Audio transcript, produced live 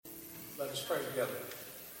Let us pray together.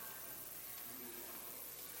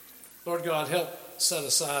 Lord God, help set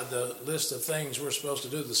aside the list of things we're supposed to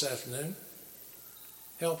do this afternoon.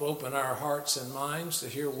 Help open our hearts and minds to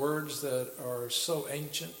hear words that are so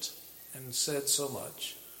ancient and said so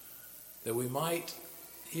much that we might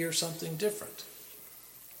hear something different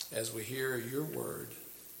as we hear your word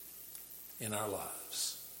in our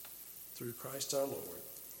lives. Through Christ our Lord.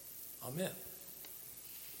 Amen.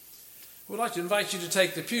 We'd like to invite you to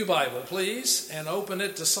take the Pew Bible, please, and open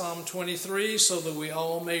it to Psalm 23 so that we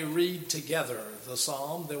all may read together the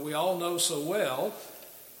psalm that we all know so well.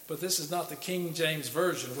 But this is not the King James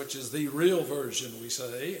Version, which is the real version, we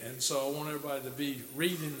say. And so I want everybody to be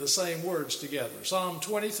reading the same words together. Psalm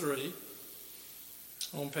 23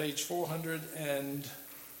 on page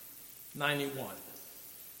 491.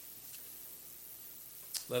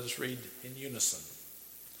 Let us read in unison.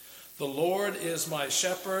 The Lord is my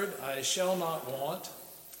shepherd, I shall not want.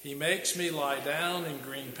 He makes me lie down in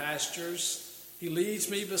green pastures. He leads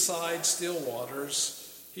me beside still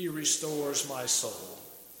waters. He restores my soul.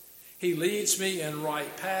 He leads me in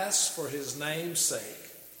right paths for his name's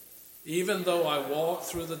sake. Even though I walk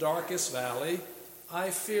through the darkest valley, I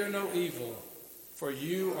fear no evil, for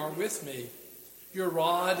you are with me. Your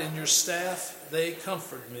rod and your staff, they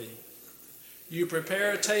comfort me. You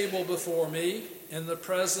prepare a table before me in the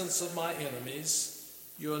presence of my enemies.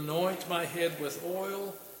 You anoint my head with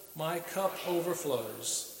oil, my cup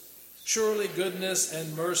overflows. Surely goodness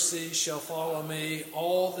and mercy shall follow me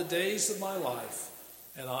all the days of my life,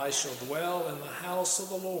 and I shall dwell in the house of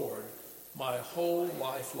the Lord my whole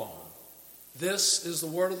life long. This is the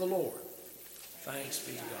word of the Lord. Thanks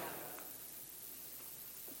be to God.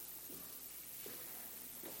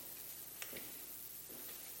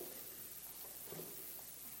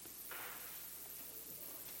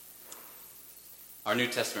 Our New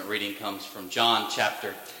Testament reading comes from John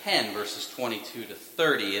chapter 10, verses 22 to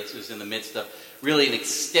 30. It was in the midst of really an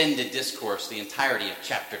extended discourse, the entirety of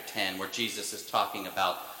chapter 10, where Jesus is talking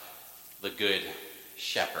about the Good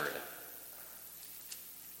Shepherd.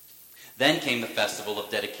 Then came the festival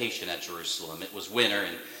of dedication at Jerusalem. It was winter,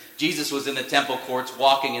 and Jesus was in the temple courts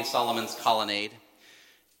walking in Solomon's colonnade.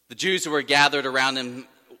 The Jews who were gathered around him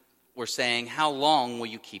were saying, "How long will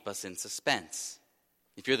you keep us in suspense?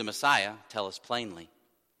 If you're the Messiah, tell us plainly."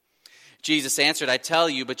 Jesus answered, "I tell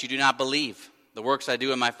you, but you do not believe. The works I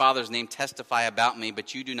do in my Father's name testify about me,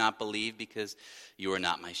 but you do not believe because you are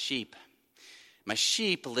not my sheep. My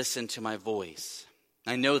sheep listen to my voice.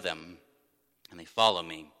 I know them, and they follow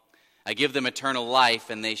me. I give them eternal life,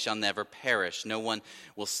 and they shall never perish. No one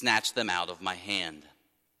will snatch them out of my hand.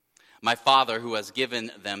 My Father, who has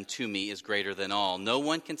given them to me, is greater than all. No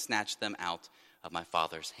one can snatch them out of my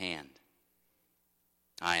Father's hand.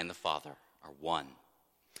 I and the Father are one."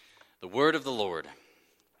 The word of the Lord.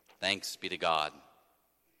 Thanks be to God.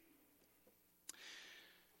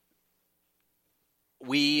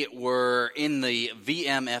 We were in the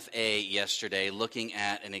VMFA yesterday looking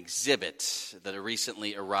at an exhibit that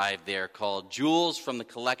recently arrived there called Jewels from the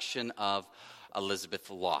Collection of Elizabeth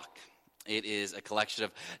Locke. It is a collection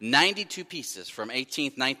of 92 pieces from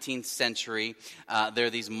 18th, 19th century.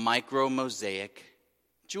 They're these micro-mosaic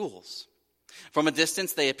jewels. From a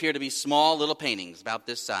distance, they appear to be small little paintings about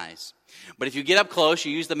this size. But if you get up close,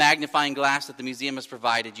 you use the magnifying glass that the museum has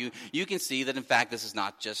provided you, you can see that, in fact, this is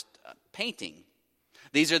not just a painting.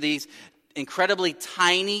 These are these incredibly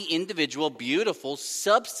tiny, individual, beautiful,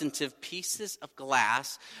 substantive pieces of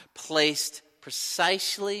glass placed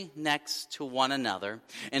precisely next to one another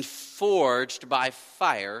and forged by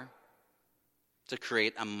fire to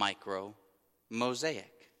create a micro-mosaic.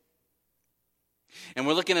 And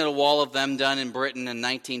we're looking at a wall of them done in Britain in the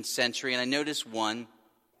 19th century, and I noticed one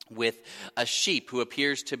with a sheep who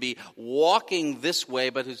appears to be walking this way,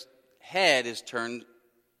 but whose head is turned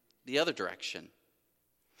the other direction.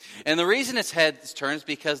 And the reason its head is turned is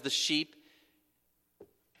because the sheep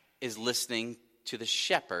is listening to the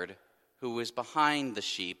shepherd who is behind the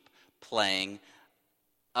sheep playing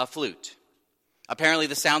a flute. Apparently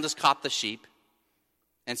the sound has caught the sheep,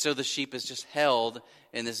 and so the sheep is just held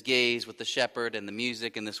in this gaze with the shepherd and the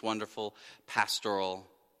music and this wonderful pastoral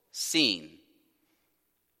scene.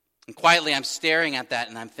 And quietly I'm staring at that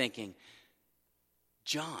and I'm thinking,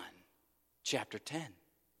 John chapter 10.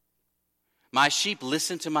 My sheep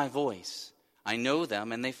listen to my voice. I know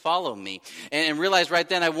them and they follow me. And realized right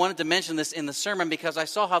then I wanted to mention this in the sermon because I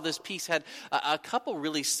saw how this piece had a couple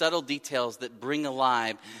really subtle details that bring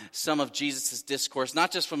alive some of Jesus' discourse,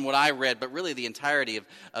 not just from what I read, but really the entirety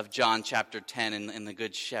of John chapter 10 and the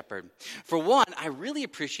Good Shepherd. For one, I really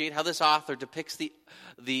appreciate how this author depicts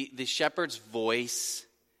the shepherd's voice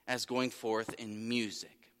as going forth in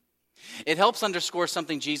music. It helps underscore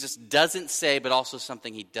something Jesus doesn't say, but also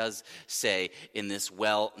something he does say in this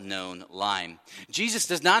well-known line. Jesus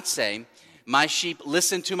does not say, "My sheep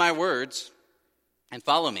listen to my words and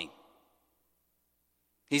follow me."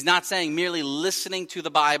 He's not saying merely listening to the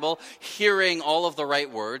Bible, hearing all of the right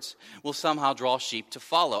words, will somehow draw sheep to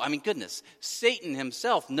follow. I mean, goodness, Satan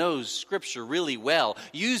himself knows Scripture really well,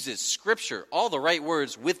 uses Scripture, all the right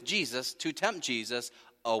words with Jesus to tempt Jesus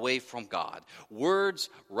away from God. Words,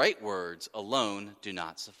 right words alone do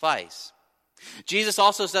not suffice. Jesus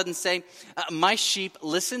also doesn't say, "My sheep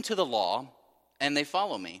listen to the law and they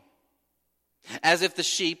follow me." As if the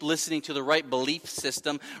sheep listening to the right belief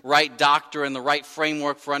system, right doctrine, the right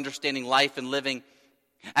framework for understanding life and living,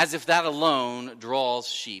 as if that alone draws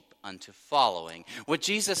sheep unto following. What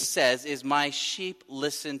Jesus says is, "My sheep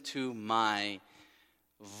listen to my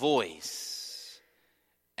voice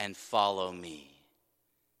and follow me."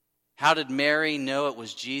 How did Mary know it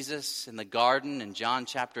was Jesus in the garden in John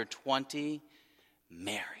chapter 20?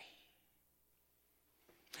 Mary.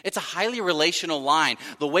 It's a highly relational line.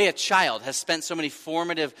 The way a child has spent so many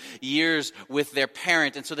formative years with their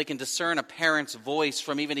parent, and so they can discern a parent's voice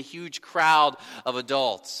from even a huge crowd of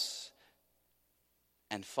adults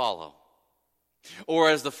and follow. Or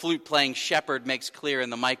as the flute-playing shepherd makes clear in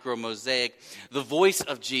the micro mosaic, the voice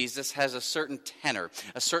of Jesus has a certain tenor,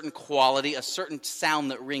 a certain quality, a certain sound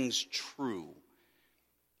that rings true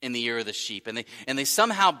in the ear of the sheep. And they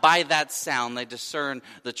somehow, by that sound, they discern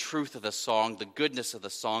the truth of the song, the goodness of the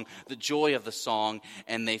song, the joy of the song,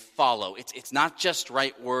 and they follow. It's not just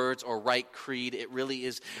right words or right creed. It really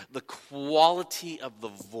is the quality of the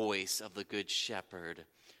voice of the good shepherd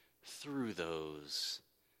through those.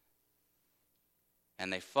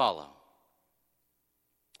 And they follow.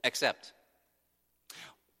 Except,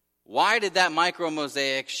 why did that micro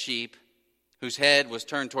mosaic sheep, whose head was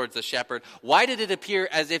turned towards the shepherd, why did it appear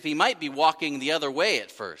as if he might be walking the other way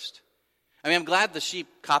at first? I mean, I'm glad the sheep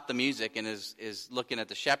caught the music and is looking at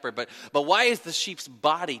the shepherd, but why is the sheep's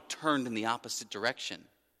body turned in the opposite direction?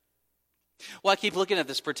 Well, I keep looking at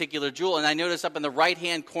this particular jewel, and I notice up in the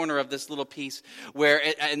right-hand corner of this little piece where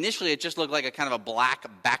initially it just looked like a kind of a black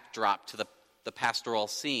backdrop to the pastoral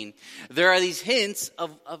scene. There are these hints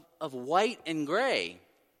of white and gray.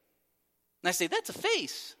 And I say, that's a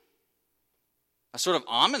face. A sort of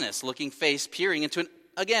ominous-looking face peering into an,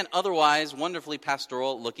 again, otherwise wonderfully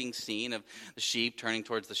pastoral-looking scene of the sheep turning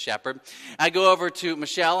towards the shepherd. I go over to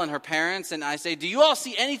Michelle and her parents, and I say, "Do you all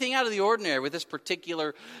see anything out of the ordinary with this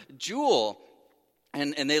particular jewel?"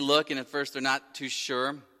 And they look, and at first they're not too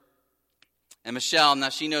sure. And Michelle, now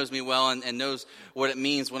she knows me well and knows what it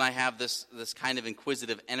means when I have this kind of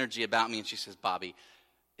inquisitive energy about me, and she says, "Bobby,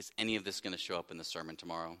 is any of this going to show up in the sermon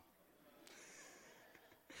tomorrow?"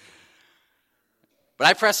 But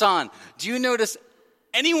I press on. Do you notice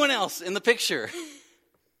anyone else in the picture?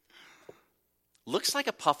 Looks like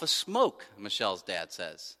a puff of smoke, Michelle's dad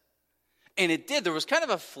says. And it did. There was kind of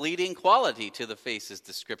a fleeting quality to the face's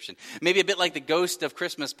description. Maybe a bit like the ghost of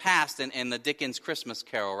Christmas Past in the Dickens Christmas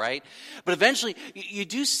Carol, right? But eventually, you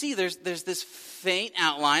do see there's this faint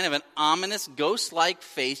outline of an ominous, ghost-like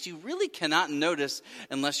face you really cannot notice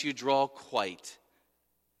unless you draw quite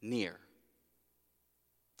near.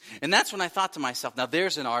 And that's when I thought to myself, now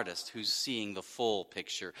there's an artist who's seeing the full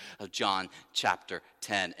picture of John chapter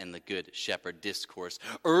 10 and the Good Shepherd discourse.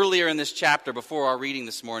 Earlier in this chapter, before our reading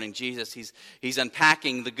this morning, Jesus, he's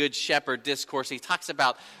unpacking the Good Shepherd discourse. He talks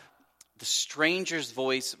about the stranger's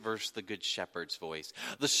voice versus the Good Shepherd's voice.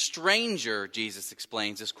 The stranger, Jesus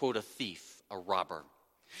explains, is, quote, a thief, a robber.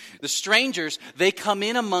 The strangers, they come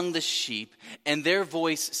in among the sheep, and their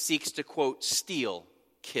voice seeks to, quote, steal,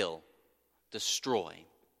 kill, destroy.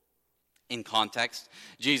 In context,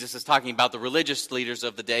 Jesus is talking about the religious leaders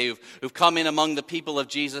of the day who've come in among the people of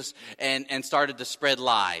Jesus and started to spread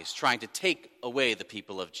lies, trying to take away the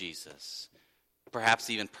people of Jesus, perhaps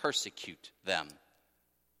even persecute them.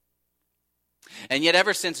 And yet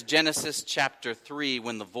ever since Genesis chapter 3,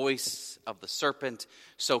 when the voice of the serpent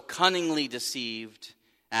so cunningly deceived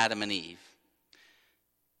Adam and Eve,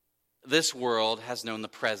 this world has known the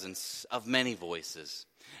presence of many voices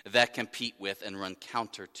that compete with and run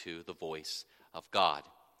counter to the voice of God.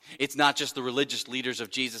 It's not just the religious leaders of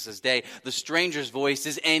Jesus' day. The stranger's voice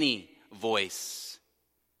is any voice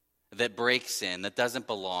that breaks in, that doesn't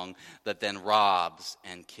belong, that then robs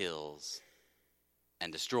and kills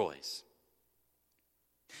and destroys.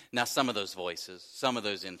 Now, some of those voices, some of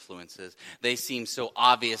those influences, they seem so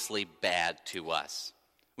obviously bad to us.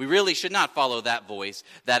 We really should not follow that voice,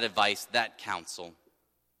 that advice, that counsel.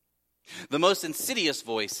 The most insidious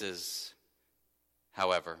voices,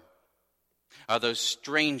 however, are those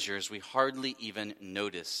strangers we hardly even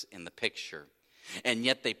notice in the picture, and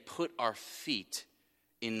yet they put our feet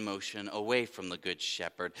in motion away from the Good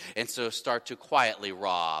Shepherd, and so start to quietly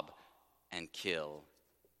rob and kill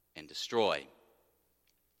and destroy.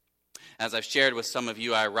 As I've shared with some of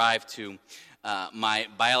you, I arrived to my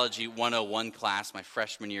Biology 101 class, my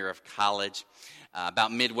freshman year of college,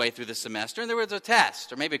 about midway through the semester, and there was a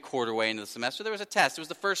test, or maybe a quarter way into the semester, there was a test. It was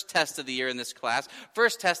the first test of the year in this class,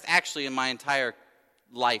 first test actually in my entire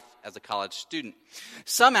life as a college student.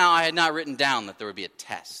 Somehow I had not written down that there would be a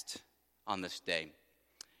test on this day.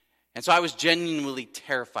 And so I was genuinely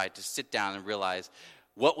terrified to sit down and realize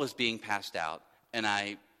what was being passed out, and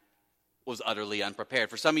I was utterly unprepared.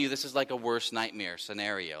 For some of you, this is like a worst nightmare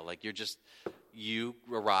scenario. Like you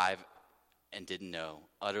arrive and didn't know,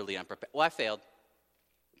 utterly unprepared. Well, I failed.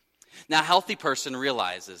 Now, a healthy person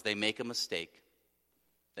realizes they make a mistake.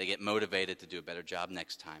 They get motivated to do a better job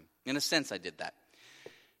next time. In a sense, I did that.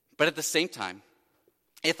 But at the same time,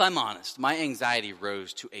 if I'm honest, my anxiety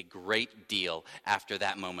rose to a great deal after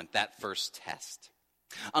that moment, that first test.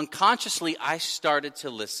 Unconsciously, I started to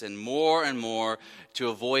listen more and more to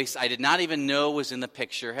a voice I did not even know was in the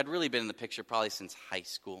picture, had really been in the picture probably since high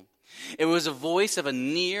school. It was a voice of a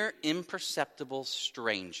near imperceptible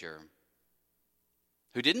stranger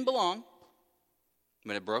who didn't belong,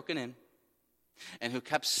 but had broken in, and who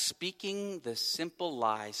kept speaking the simple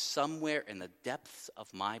lie somewhere in the depths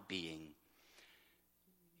of my being.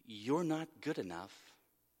 You're not good enough.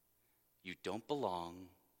 You don't belong.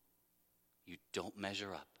 You don't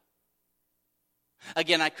measure up.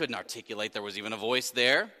 Again, I couldn't articulate there was even a voice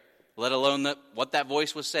there, let alone what that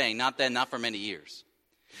voice was saying. Not then, not for many years.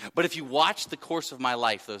 But if you watch the course of my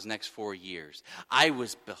life those next 4 years, I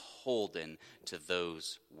was beholden to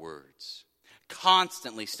those words.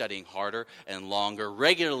 Constantly studying harder and longer,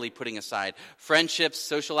 regularly putting aside friendships,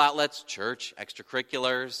 social outlets, church,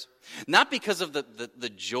 extracurriculars. Not because of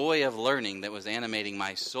the joy of learning that was animating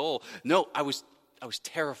my soul. No, I was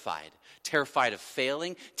terrified. Terrified of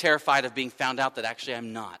failing, terrified of being found out that actually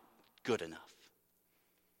I'm not good enough.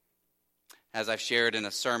 As I've shared in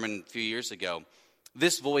a sermon a few years ago,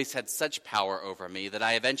 this voice had such power over me that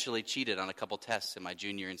I eventually cheated on a couple tests in my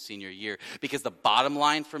junior and senior year, because the bottom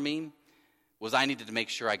line for me was I needed to make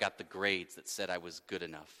sure I got the grades that said I was good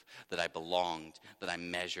enough, that I belonged, that I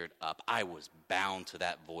measured up. I was bound to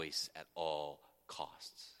that voice at all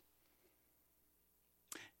costs.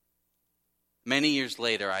 Many years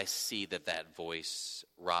later, I see that voice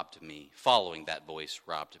robbed me. Following that voice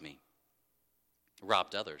robbed me.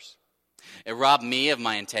 Robbed others. It robbed me of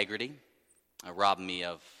my integrity. It robbed me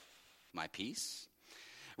of my peace.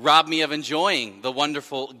 Robbed me of enjoying the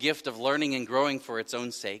wonderful gift of learning and growing for its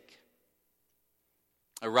own sake.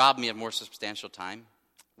 It robbed me of more substantial time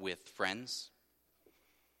with friends.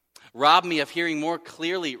 Robbed me of hearing more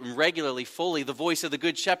clearly and regularly, fully, the voice of the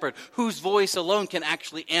Good Shepherd, whose voice alone can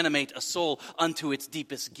actually animate a soul unto its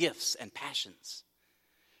deepest gifts and passions.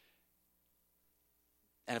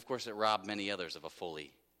 And of course, it robbed many others of a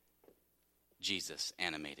fully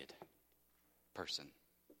Jesus-animated person.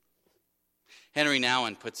 Henry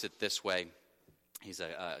Nouwen puts it this way. He's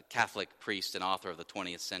a Catholic priest and author of the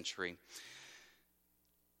 20th century.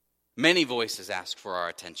 Many voices ask for our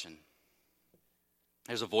attention.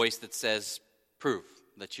 There's a voice that says, prove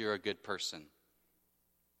that you're a good person.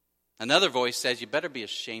 Another voice says, you better be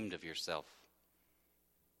ashamed of yourself.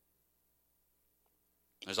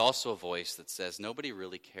 There's also a voice that says, nobody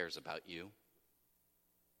really cares about you.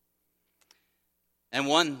 And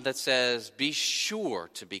one that says, be sure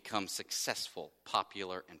to become successful,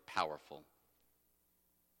 popular, and powerful.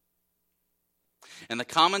 And the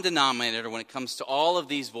common denominator when it comes to all of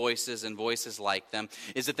these voices and voices like them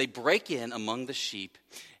is that they break in among the sheep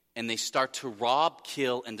and they start to rob,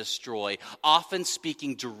 kill, and destroy, often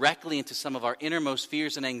speaking directly into some of our innermost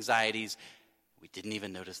fears and anxieties. We didn't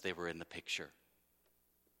even notice they were in the picture.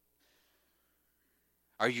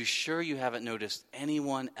 Are you sure you haven't noticed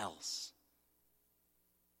anyone else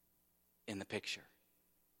in the picture?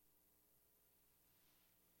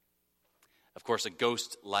 Of course, a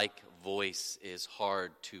ghost-like voice is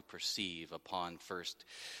hard to perceive upon first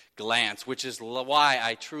glance, which is why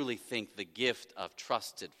I truly think the gift of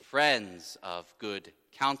trusted friends, of good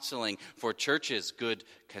counseling, for churches, good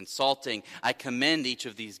consulting, I commend each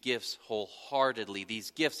of these gifts wholeheartedly.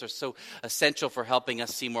 These gifts are so essential for helping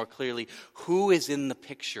us see more clearly who is in the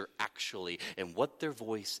picture actually and what their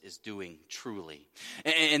voice is doing truly.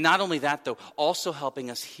 And not only that, though, also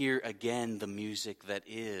helping us hear again the music that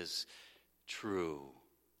is true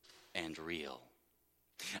and real.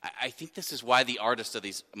 I think this is why the artist of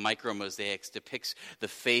these micro mosaics depicts the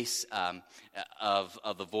face of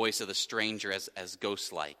the voice of the stranger as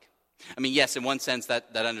ghost-like. I mean, yes, in one sense,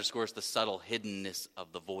 that underscores the subtle hiddenness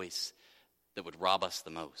of the voice that would rob us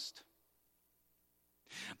the most.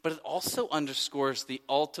 But it also underscores the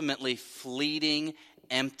ultimately fleeting,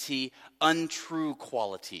 empty, untrue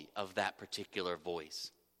quality of that particular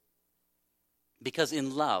voice. Because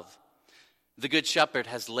in love, the Good Shepherd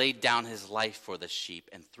has laid down his life for the sheep,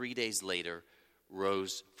 and 3 days later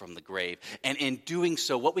rose from the grave. And in doing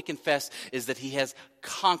so, what we confess is that he has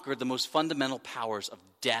conquered the most fundamental powers of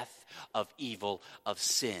death, of evil, of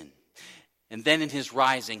sin. And then in his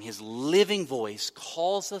rising, his living voice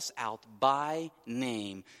calls us out by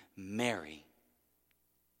name, Mary,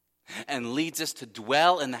 and leads us to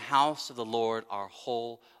dwell in the house of the Lord our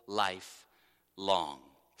whole life long.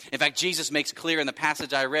 In fact, Jesus makes clear in the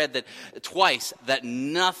passage I read that twice that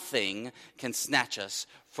nothing can snatch us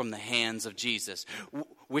from the hands of Jesus,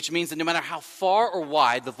 which means that no matter how far or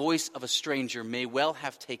wide the voice of a stranger may well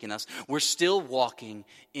have taken us, we're still walking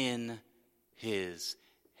in his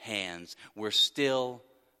hands. We're still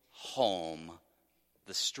home.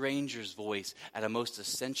 The stranger's voice at a most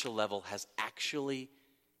essential level has actually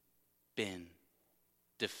been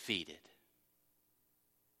defeated.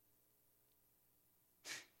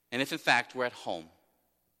 And if in fact we're at home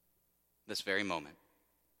this very moment,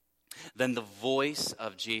 then the voice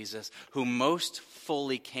of Jesus, who most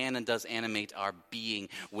fully can and does animate our being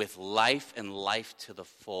with life and life to the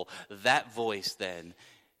full, that voice then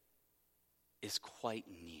is quite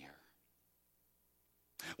near.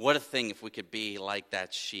 What a thing if we could be like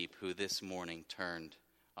that sheep who this morning turned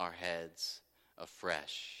our heads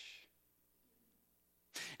afresh.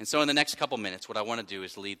 And so in the next couple minutes, what I want to do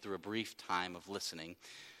is lead through a brief time of listening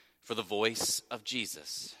for the voice of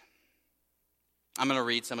Jesus. I'm going to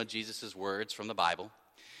read some of Jesus' words from the Bible.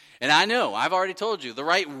 And I know, I've already told you, the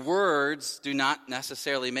right words do not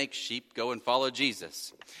necessarily make sheep go and follow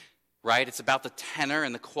Jesus. Right? It's about the tenor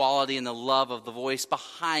and the quality and the love of the voice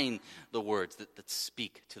behind the words that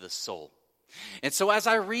speak to the soul. And so as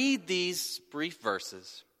I read these brief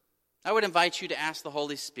verses, I would invite you to ask the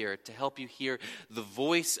Holy Spirit to help you hear the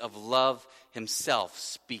voice of love himself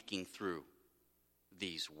speaking through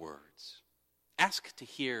these words. Ask to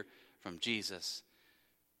hear from Jesus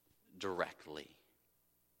directly.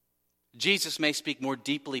 Jesus may speak more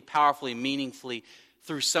deeply, powerfully, meaningfully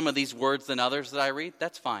through some of these words than others that I read.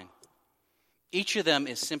 That's fine. Each of them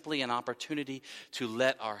is simply an opportunity to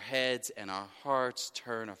let our heads and our hearts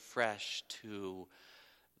turn afresh to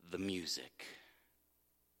the music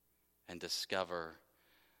and discover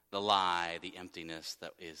the lie, the emptiness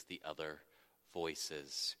that is the other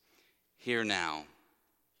voices. Hear now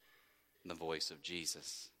the voice of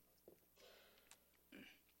Jesus.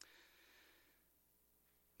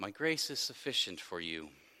 My grace is sufficient for you,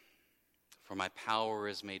 for my power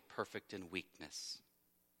is made perfect in weakness.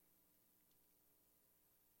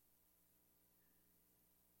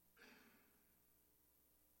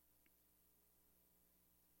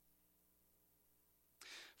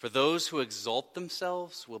 For those who exalt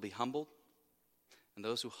themselves will be humbled, and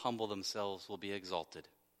those who humble themselves will be exalted.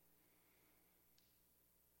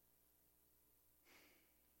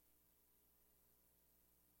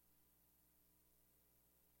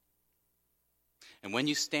 And when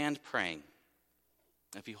you stand praying,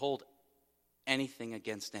 if you hold anything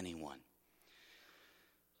against anyone,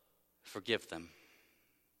 forgive them,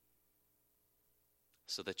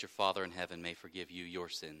 so that your Father in heaven may forgive you your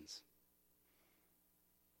sins.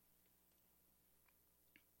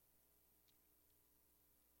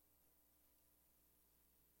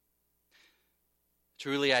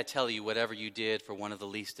 Truly I tell you, whatever you did for one of the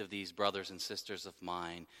least of these brothers and sisters of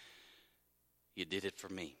mine, you did it for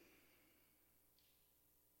me.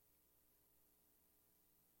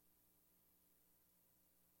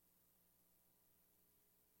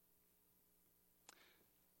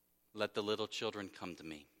 Let the little children come to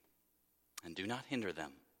me, and do not hinder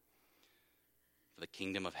them, for the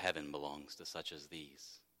kingdom of heaven belongs to such as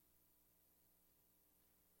these.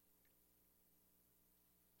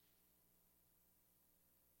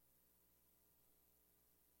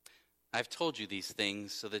 I've told you these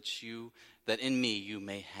things so that in me you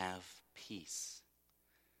may have peace.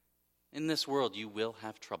 In this world you will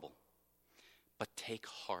have trouble, but take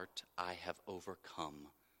heart, I have overcome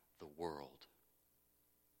the world.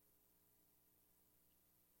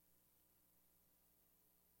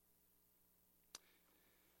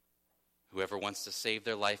 Whoever wants to save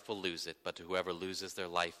their life will lose it, but whoever loses their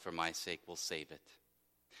life for my sake will save it.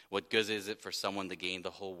 What good is it for someone to gain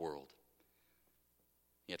the whole world,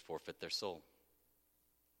 yet forfeit their soul?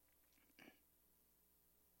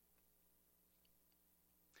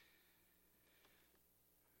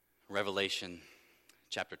 Revelation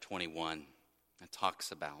chapter 21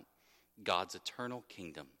 talks about God's eternal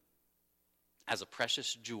kingdom as a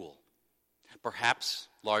precious jewel, perhaps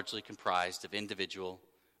largely comprised of individual,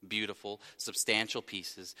 beautiful, substantial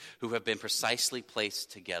pieces who have been precisely placed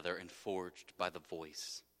together and forged by the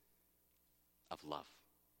voice of love.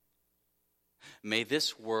 May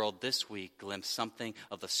this world this week glimpse something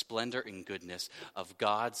of the splendor and goodness of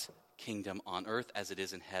God's kingdom on earth as it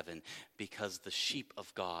is in heaven, because the sheep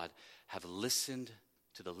of God have listened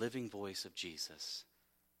to the living voice of Jesus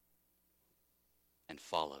and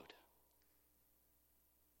followed.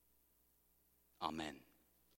 Amen.